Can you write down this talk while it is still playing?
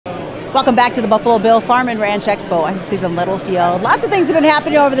Welcome back to the Buffalo Bill Farm and Ranch Expo. I'm Susan Littlefield. Lots of things have been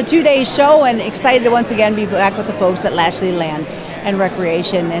happening over the 2-day show, and excited to once again be back with the folks at Lashley Land and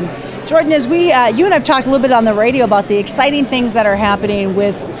Recreation. And Jordan, as you and I've talked a little bit on the radio about the exciting things that are happening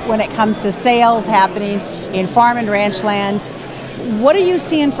when it comes to sales happening in farm and ranch land. What are you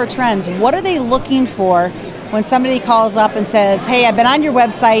seeing for trends? What are they looking for when somebody calls up and says, hey, I've been on your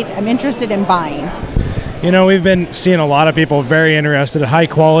website, I'm interested in buying? You know, we've been seeing a lot of people very interested in high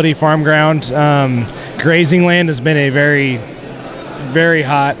quality farm ground. Grazing land has been a very, very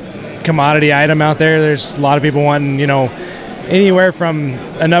hot commodity item out there. There's a lot of people wanting, anywhere from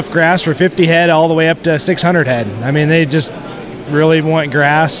enough grass for 50 head all the way up to 600 head. I mean, they just really want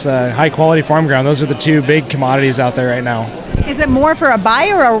grass, high quality farm ground. Those are the two big commodities out there right now. Is it more for a buy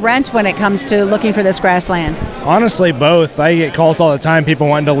or a rent when it comes to looking for this grassland? Honestly, both. I get calls all the time, people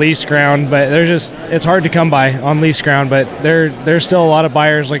wanting to lease ground, but it's hard to come by on lease ground, but there's still a lot of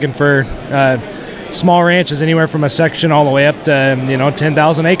buyers looking for small ranches, anywhere from a section all the way up to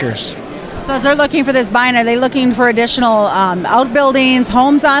 10,000 acres. So as they're looking for this buying, are they looking for additional outbuildings,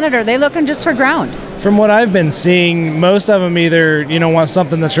 homes on it, or are they looking just for ground? From what I've been seeing, most of them either want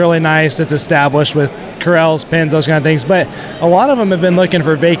something that's really nice, that's established with corrals, pens, those kind of things, but a lot of them have been looking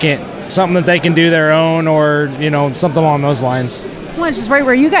for vacant, something that they can do their own, or something along those lines. Well, it's just right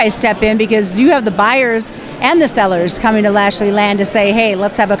where you guys step in, because you have the buyers and the sellers coming to Lashley Land to say, hey,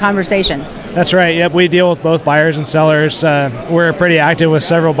 let's have a conversation. That's right. Yep, we deal with both buyers and sellers. We're pretty active with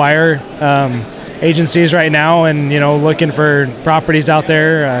several buyer agencies right now, and looking for properties out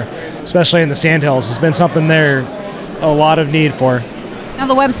there, especially in the Sandhills. It's been something there a lot of need for. Now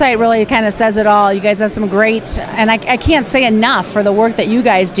the website really kind of says it all. You guys have some great, and I can't say enough for the work that you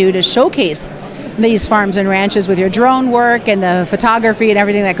guys do to showcase these farms and ranches with your drone work and the photography and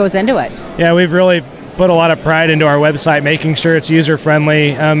everything that goes into it. Yeah, we've really put a lot of pride into our website, making sure it's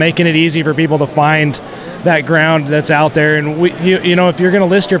user-friendly, making it easy for people to find that ground that's out there. And if you're going to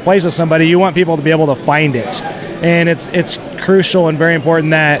list your place with somebody, you want people to be able to find it. And it's crucial and very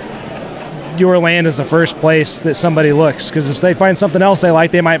important that your land is the first place that somebody looks, because if they find something else they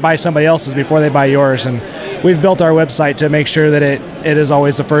like, they might buy somebody else's before they buy yours. And we've built our website to make sure that it is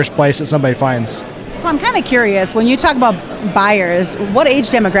always the first place that somebody finds. So I'm kind of curious, when you talk about buyers, what age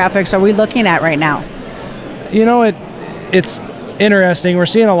demographics are we looking at right now? It's interesting. We're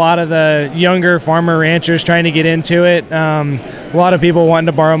seeing a lot of the younger farmer ranchers trying to get into it. A lot of people wanting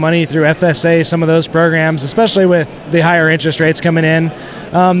to borrow money through FSA, some of those programs, especially with the higher interest rates coming in.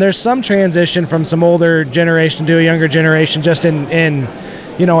 There's some transition from some older generation to a younger generation, just in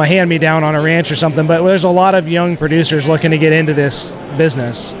a hand-me-down on a ranch or something. But there's a lot of young producers looking to get into this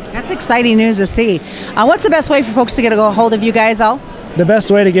business. That's exciting news to see. What's the best way for folks to get a hold of you guys all? The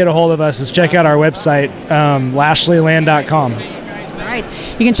best way to get a hold of us is check out our website, lashleyland.com. All right.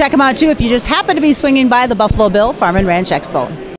 You can check them out, too, if you just happen to be swinging by the Buffalo Bill Farm and Ranch Expo.